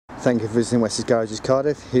Thank you for visiting Wessex Garages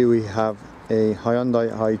Cardiff. Here we have a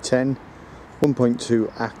Hyundai i10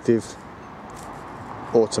 1.2 active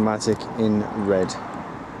automatic in red.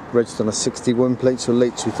 Registered on a 61 plate, so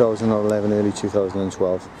late 2011, early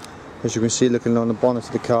 2012. As you can see, looking on the bonnet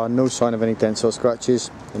of the car, no sign of any dents or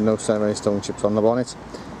scratches and no sign of any stone chips on the bonnet,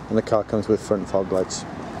 and the car comes with front fog lights.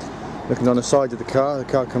 Looking on the side of the car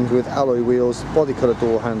comes with alloy wheels, body coloured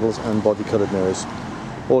door handles and body coloured mirrors.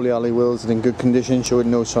 All the alloy wheels are in good condition, showing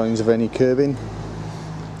no signs of any curbing,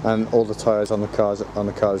 and all the tyres on the car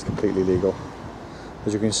is completely legal.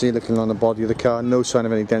 As you can see, looking on the body of the car, no sign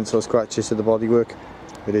of any dents or scratches to the bodywork.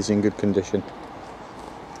 It is in good condition.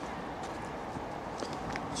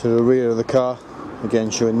 To the rear of the car, again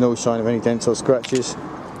showing no sign of any dents or scratches.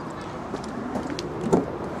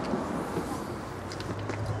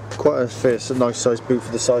 Quite a nice size boot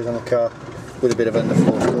for the size on the car, with a bit of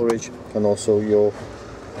underfloor storage and also your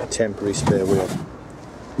temporary spare wheel.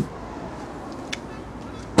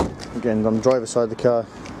 Again, on the driver's side of the car,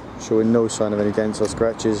 showing no sign of any dents or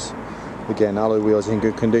scratches. Again, alloy wheels in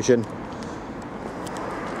good condition.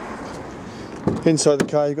 Inside the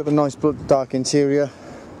car, you've got the nice dark interior,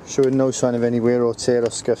 showing no sign of any wear or tear or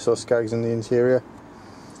scuffs or skags in the interior.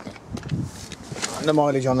 And the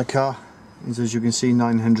mileage on the car is, as you can see,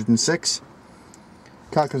 906.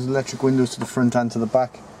 Car comes with electric windows to the front and to the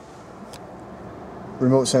back.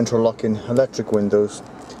 Remote central locking, electric windows,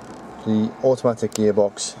 the automatic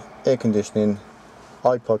gearbox, air conditioning,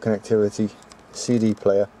 iPod connectivity, CD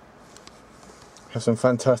player. We have some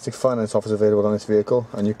fantastic finance offers available on this vehicle,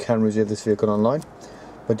 and you can reserve this vehicle online.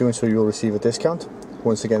 By doing so, you will receive a discount.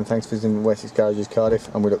 Once again, thanks for visiting Wessex Garages Cardiff,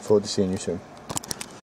 and we look forward to seeing you soon.